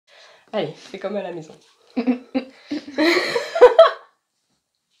Allez, c'est comme à la maison.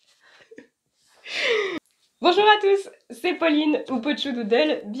 Bonjour à tous, c'est Pauline ou Potchou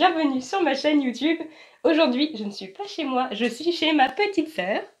Bonus, bienvenue sur ma chaîne YouTube. Aujourd'hui, je ne suis pas chez moi, je suis chez ma petite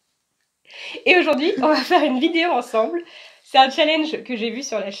sœur. Et aujourd'hui, on va faire une vidéo ensemble. C'est un challenge que j'ai vu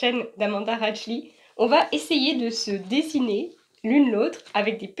sur la chaîne d'Amanda Rach Lee. On va essayer de se dessiner l'une l'autre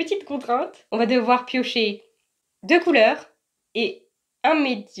avec des petites contraintes. On va devoir piocher 2 couleurs et un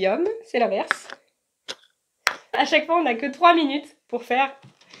médium, c'est l'inverse. À chaque fois, on n'a que 3 minutes pour faire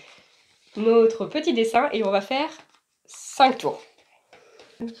notre petit dessin et on va faire 5 tours.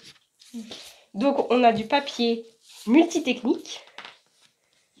 Donc, on a du papier multitechnique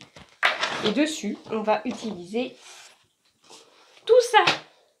et dessus, on va utiliser tout ça.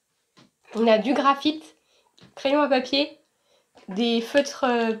 On a du graphite, crayon à papier, des feutres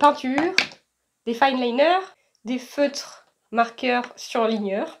peinture, des fine liners, des feutres marqueurs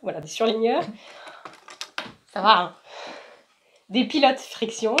surligneurs, voilà, des surligneurs. Ça va, hein. Des pilotes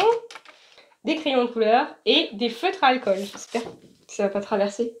friction, des crayons de couleur et des feutres à alcool. J'espère que ça va pas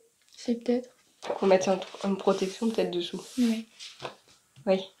traverser. C'est peut-être. On va mettre une protection peut-être dessous. Oui.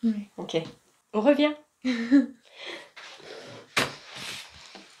 Oui. Oui. Ok. On revient.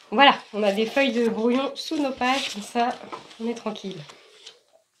 Voilà, on a des feuilles de brouillon sous nos pages, comme ça, on est tranquille.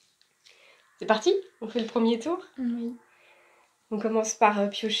 C'est parti? On fait le premier tour? Oui. On commence par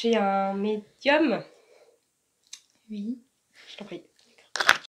piocher un médium. Oui. Je t'en prie.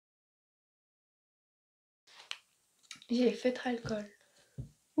 J'ai les feutres alcool.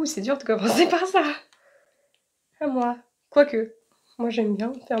 Ouh, c'est dur de commencer par ça. À moi. Quoique, moi j'aime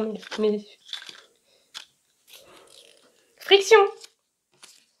bien faire mes... Friction.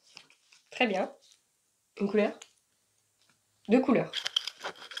 Très bien. Une couleur. 2 couleurs.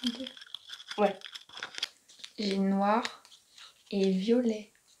 Okay. Ouais. J'ai noir et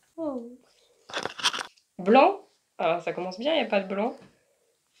violet. Oh. Blanc. Alors ça commence bien, il n'y a pas de blanc.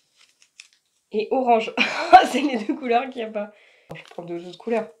 Et orange. C'est les 2 couleurs qu'il n'y a pas. Je prends 2 autres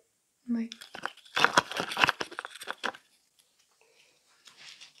couleurs. Oui.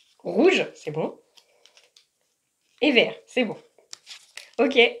 Rouge, c'est bon. Et vert, c'est bon.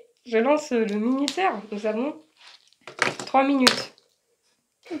 Ok, je lance le minuteur. Nous avons 3 minutes.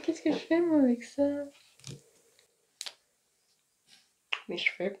 Qu'est-ce que je fais moi avec ça? Mes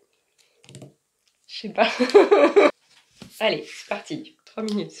cheveux. Je sais pas. Allez, c'est parti. 3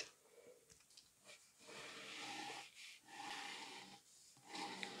 minutes.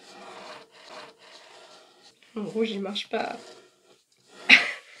 Mon rouge, il marche pas.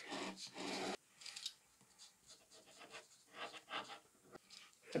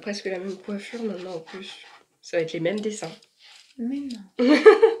 On a presque la même coiffure maintenant en plus. Ça va être les mêmes dessins. Mais non.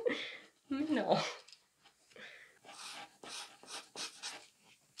 Mais non.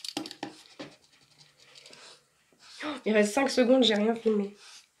 Il reste 5 secondes, j'ai rien filmé.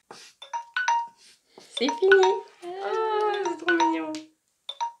 C'est fini. Oh, c'est trop mignon.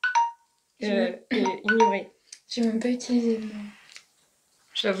 Ignorer. J'ai même pas utilisé le nom.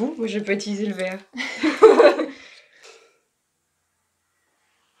 J'avoue, moi j'ai pas utilisé le vert.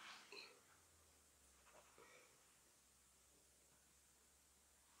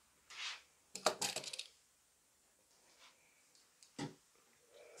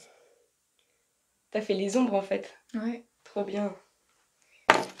 T'as fait les ombres en fait. Ouais. Trop bien.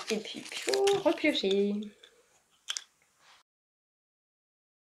 Et puis, repiocher.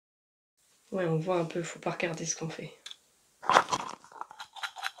 Ouais, on voit un peu, faut pas regarder ce qu'on fait.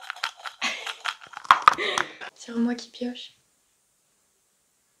 C'est moi qui pioche.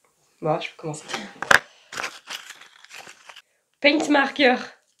 Bon, je peux commencer. Paint marker.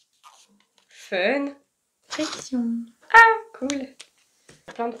 Fun. Friction. Ah, cool.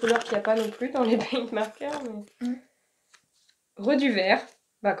 Plein de couleurs qu'il n'y a pas non plus dans les paint markers. Mais... du vert.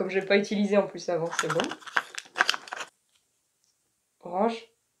 Bah, comme je l'ai pas utilisé en plus avant, c'est bon. Orange.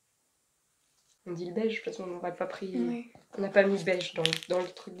 On dit le beige, de toute façon on n'aurait pas pris... Ouais. On n'a pas mis beige dans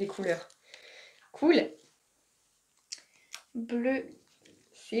le truc des couleurs. Cool. Bleu.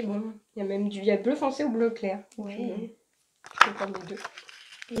 C'est bon. Il y a même il y a bleu foncé ou bleu clair. Ouais. Je vais prendre les deux.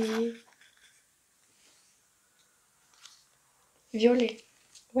 Et violet.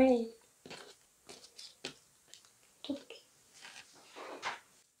 Oui.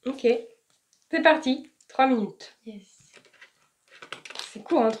 Ok. C'est parti. 3 minutes. Yes. C'est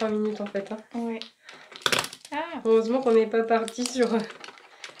court, hein, 3 minutes en fait. Hein. Ouais. Ah. Heureusement qu'on n'est pas parti sur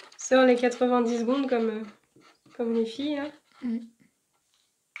les 90 secondes comme les filles. Hein.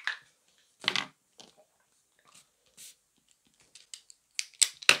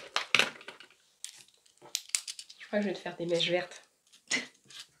 Je crois que je vais te faire des mèches vertes.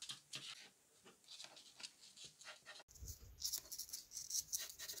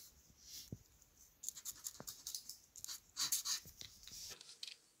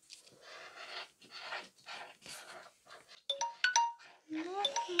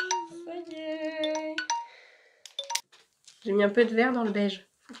 J'ai mis un peu de vert dans le beige.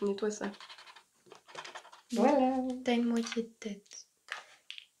 Faut que je nettoie ça. Voilà. T'as une moitié de tête.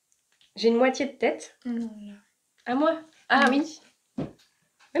 J'ai une moitié de tête. Non, là. À moi? Ah oui.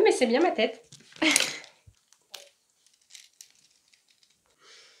 Oui, mais c'est bien ma tête.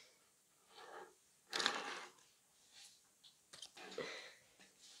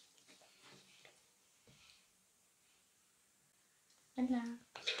 Voilà.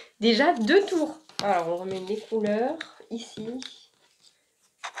 Déjà 2 tours. Alors on remet les couleurs ici.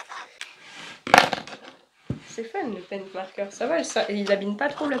 C'est fun le pen marker, ça va, il abîme pas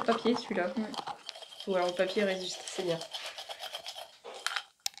trop le papier celui-là. Ou alors le papier résiste, c'est bien.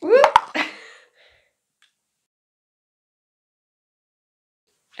 Ouh,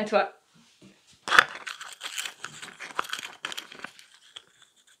 à toi.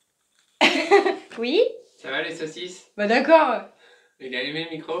 Oui? Ça va les saucisses? Bah d'accord. Il a allumé le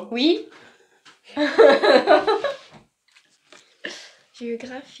micro? Oui. J'ai eu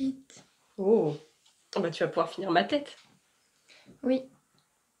graphite. Oh. Bah tu vas pouvoir finir ma tête. Oui.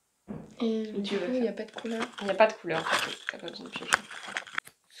 Et Tu du veux coup, il faire. n'y a pas de couleur. Il n'y a pas de couleur, t'as pas besoin de piocher.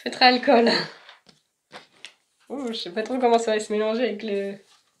 Feutre à alcool. Oh, je sais pas trop comment ça va se mélanger avec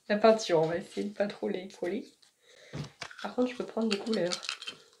la peinture. On va essayer de pas trop les coller. Par contre, je peux prendre des couleurs.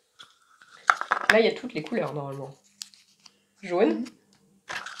 Là, il y a toutes les couleurs normalement. Jaune.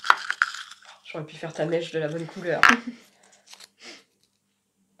 J'aurais pu faire ta mèche de la bonne couleur.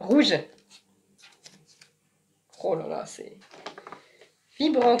 Rouge. Oh là là, c'est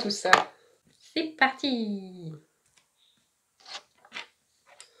vibrant tout ça. C'est parti.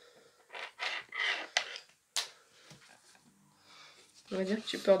 On va dire que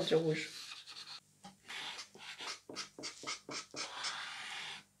tu portes du rouge.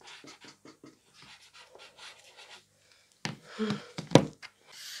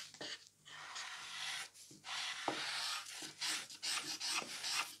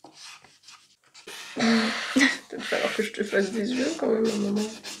 Peut-être falloir que je te fasse des yeux quand même un moment.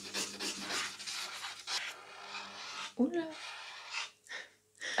 Oula.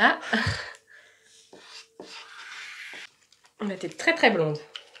 Ah. On a été très très blonde.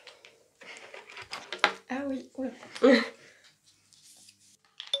 Ah oui, oula.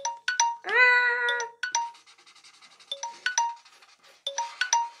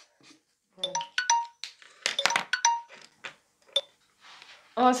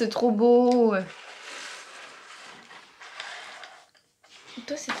 Oh, c'est trop beau.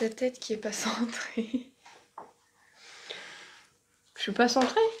 Toi, c'est ta tête qui est pas centrée. Je suis pas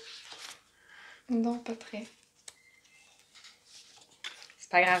centrée. Non, pas très. C'est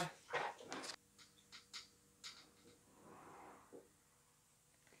pas grave.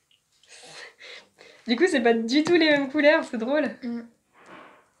 Du coup, c'est pas du tout les mêmes couleurs, c'est drôle.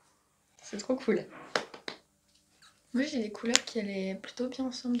 C'est trop cool. Moi, j'ai des couleurs qui allaient plutôt bien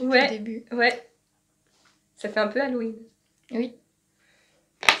ensemble depuis Ouais. le début. Ouais. Ça fait un peu Halloween. Oui.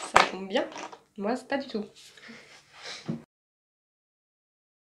 Ça tombe bien. Moi, c'est pas du tout.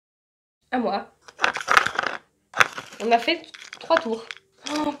 À moi. On a fait 3 tours.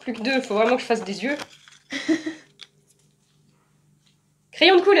 Oh, plus que 2, faut vraiment que je fasse des yeux.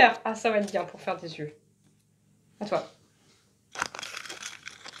 Crayon de couleur. Ah, ça va être bien pour faire des yeux. À toi.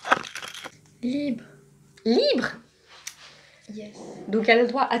 Libre. Libre. Yes. Donc elle a le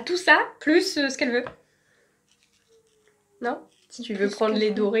droit à tout ça, plus ce qu'elle veut. Non? Si tu veux Plus prendre que les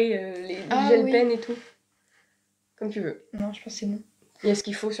ça. dorés, les Ah, gel oui. pen et tout. Comme tu veux. Non, je pense que c'est bon. Il y a ce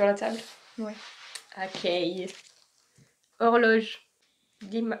qu'il faut sur la table? Ouais. Ok. Horloge. Ah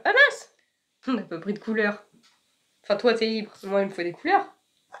mince! On n'a pas pris de couleur. Enfin, toi, t'es libre. Moi, il me faut des couleurs.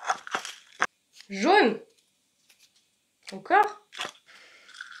 Jaune. Encore.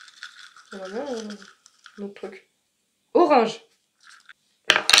 Voilà, un autre truc. Orange.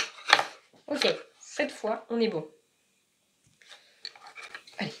 Ok. Cette fois, on est bon.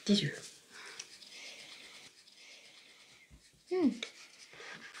 Allez, des yeux.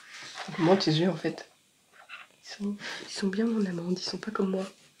 Comment tes yeux, en fait? Ils sont bien, mon Amande. Ils sont pas comme moi.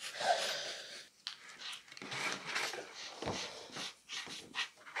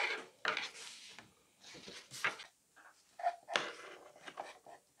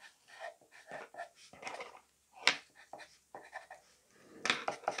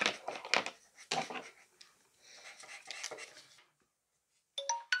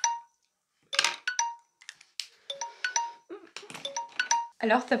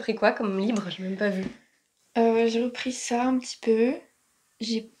 Alors, t'as pris quoi comme libre? J'ai même pas vu. J'ai repris ça un petit peu.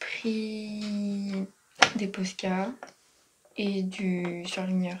 J'ai pris des Posca et du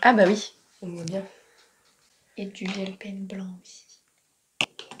surligneur. Ah bah oui, on voit bien. Et du gel pen blanc aussi.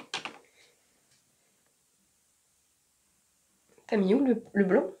 T'as mis où le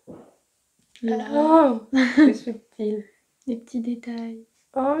blanc? Là, Oh, c'est subtil. des petits détails.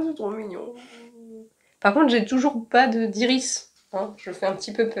 Oh, c'est trop mignon. Par contre, j'ai toujours pas d'iris. Hein, je fais un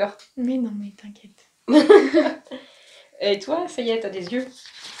petit peu peur. Mais non, mais t'inquiète. Et toi, ça y est, t'as des yeux.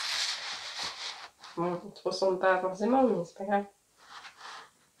 Bon, ils te ressemblent pas forcément, mais c'est pas grave.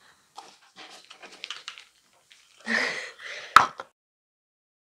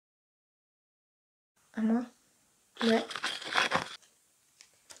 À moi? Ouais.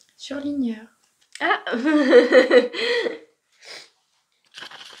 Surligneur. Ah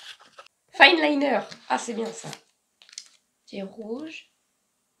Fine liner. Ah, c'est bien ça. J'ai rouge.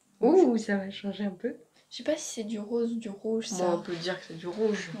 Ouh, ça va changer un peu. Je sais pas si c'est du rose ou du rouge, ça. Bon, on peut dire que c'est du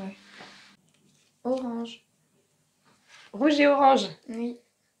rouge. Ouais. Orange. Rouge et orange. Oui.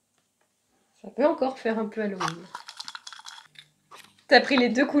 Ça peut encore faire un peu Halloween. T'as pris les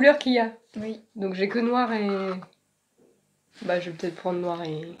deux couleurs qu'il y a. Oui. Donc j'ai que noir et... Bah je vais peut-être prendre noir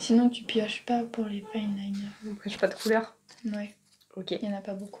et... Sinon, tu pioches pas pour les fine liners. Après j'ai pas de couleur. Ouais. Ok. Il y en a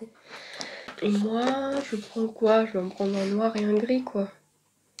pas beaucoup. Et moi, je prends quoi? Je vais me prendre un noir et un gris quoi.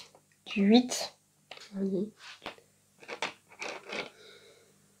 Du 8. Vas-y.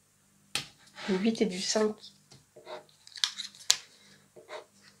 Du 8 et du 5.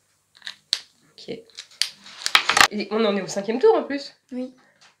 Ok. Et on en est au 5e tour en plus. Oui.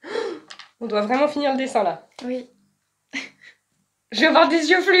 On doit vraiment finir le dessin là. Oui. Je vais avoir des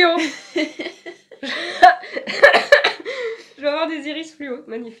yeux fluo. Je vais avoir des iris fluo.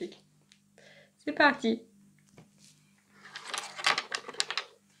 Magnifique. C'est parti.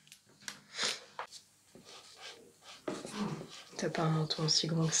 T'as pas un menton aussi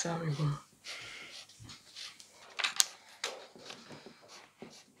grand que ça, mais bon.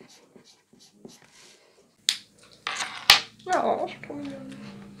 Oh, je suis trop mignonne.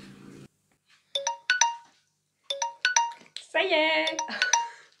 Ça y est.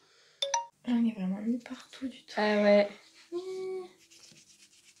 J'en ai vraiment mis partout du tout. Ah ouais.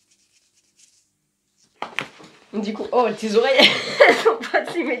 Du coup, oh, tes oreilles, elles sont pas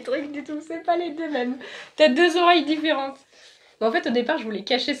symétriques du tout, c'est pas les deux mêmes. T'as deux oreilles différentes. Mais en fait, au départ, je voulais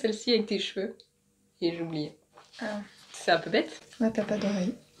cacher celle-ci avec tes cheveux. Et j'ai oublié. Ah. C'est un peu bête. Là, t'as pas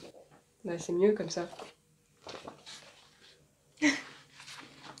d'oreille. Bah, c'est mieux comme ça.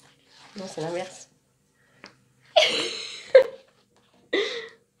 Non, c'est l'inverse.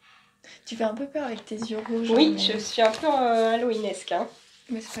 Tu fais un peu peur avec tes yeux rouges. Oui, mais... je suis un peu halloweenesque. Hein.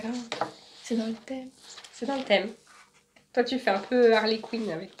 Mais c'est pas grave. C'est dans le thème. C'est dans le thème. Toi, tu fais un peu Harley Quinn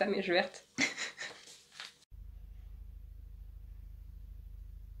avec ta mèche verte.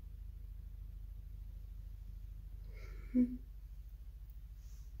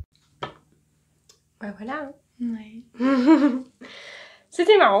 Ouais, voilà. Hein. Ouais.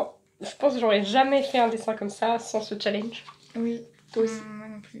 C'était marrant. Je pense que j'aurais jamais fait un dessin comme ça sans ce challenge. Oui. Toi aussi. Moi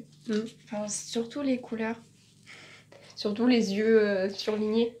non plus. Mm. Enfin, surtout les couleurs. Surtout les yeux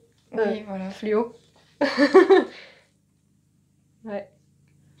surlignés. Oui, voilà. Fluo. Ouais.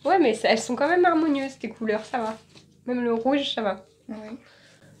 Ouais, mais elles sont quand même harmonieuses, tes couleurs, ça va. Même le rouge, ça va. Oui.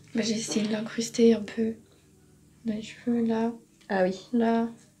 Bah, j'ai essayé de l'incruster un peu dans les cheveux, là, Ah oui. là.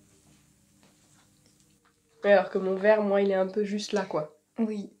 Ouais, alors que mon vert, moi, il est un peu juste là, quoi.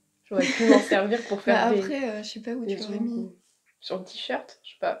 Oui. J'aurais pu m'en servir pour faire Bah, des... après, je sais pas où tu l'aurais mis. Sur le t-shirt, je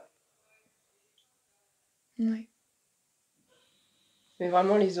sais pas. Ouais. Mais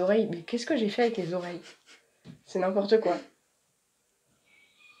vraiment, les oreilles... Mais qu'est-ce que j'ai fait avec les oreilles? C'est n'importe quoi.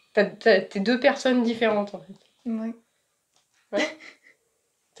 T'es deux personnes différentes, en fait. Ouais. Ouais.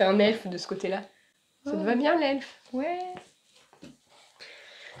 T'es un elfe de ce côté-là. Ça te va bien, l'elfe? Ouais.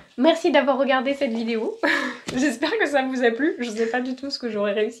 Merci d'avoir regardé cette vidéo. J'espère que ça vous a plu. Je sais pas du tout ce que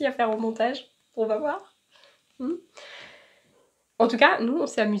j'aurais réussi à faire au montage. On va voir. En tout cas, nous, on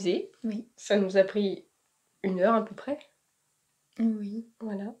s'est amusés. Oui. Ça nous a pris 1 heure à peu près. Oui.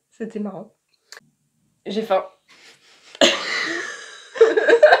 Voilà, c'était marrant. J'ai faim.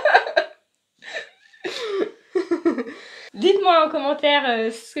 Dites-moi en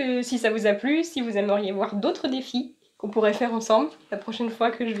commentaire si ça vous a plu, si vous aimeriez voir d'autres défis qu'on pourrait faire ensemble la prochaine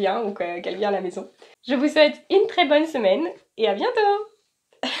fois que je viens ou qu'elle vient à la maison. Je vous souhaite une très bonne semaine et à bientôt.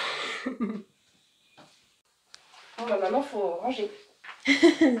 Oh bah maman, faut ranger.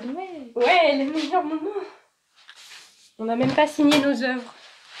 Ouais. Ouais, le meilleur moment. On n'a même pas signé nos œuvres.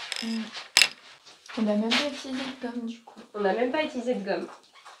 On a même pas utilisé de gomme du coup. On n'a même pas utilisé de gomme.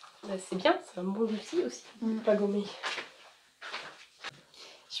 Bah, c'est bien, c'est un bon outil aussi. Pas gommer.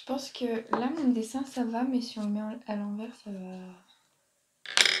 Je pense que là, mon dessin, ça va, mais si on le met à l'envers, ça va...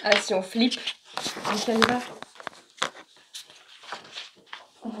 Ah, si on flippe le canevas.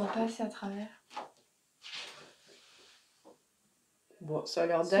 On voit pas assez à travers. Bon, ça a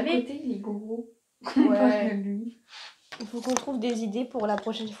l'air Son d'aller. côté, il est gros. Ouais. Lui. Il faut qu'on trouve des idées pour la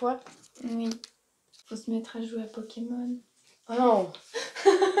prochaine fois. Oui. Faut se mettre à jouer à Pokémon. Oh non.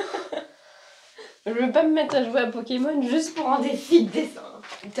 Je veux pas me mettre à jouer à Pokémon juste pour un défi de dessin.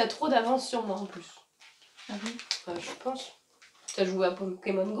 T'as trop d'avance sur moi en plus. Ah oui. Je pense. T'as joué à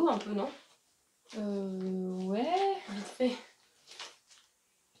Pokémon Go un peu, non? Ouais. Vite fait.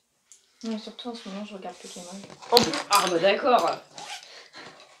 Non, surtout en ce moment, je regarde Pokémon. Ah bah d'accord.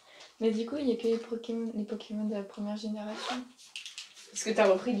 Mais du coup, il y a que les Pokémon de la première génération. Parce que t'as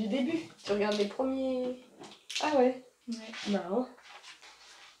repris du début. Tu regardes les premiers... Ah ouais. Ouais. Marrant.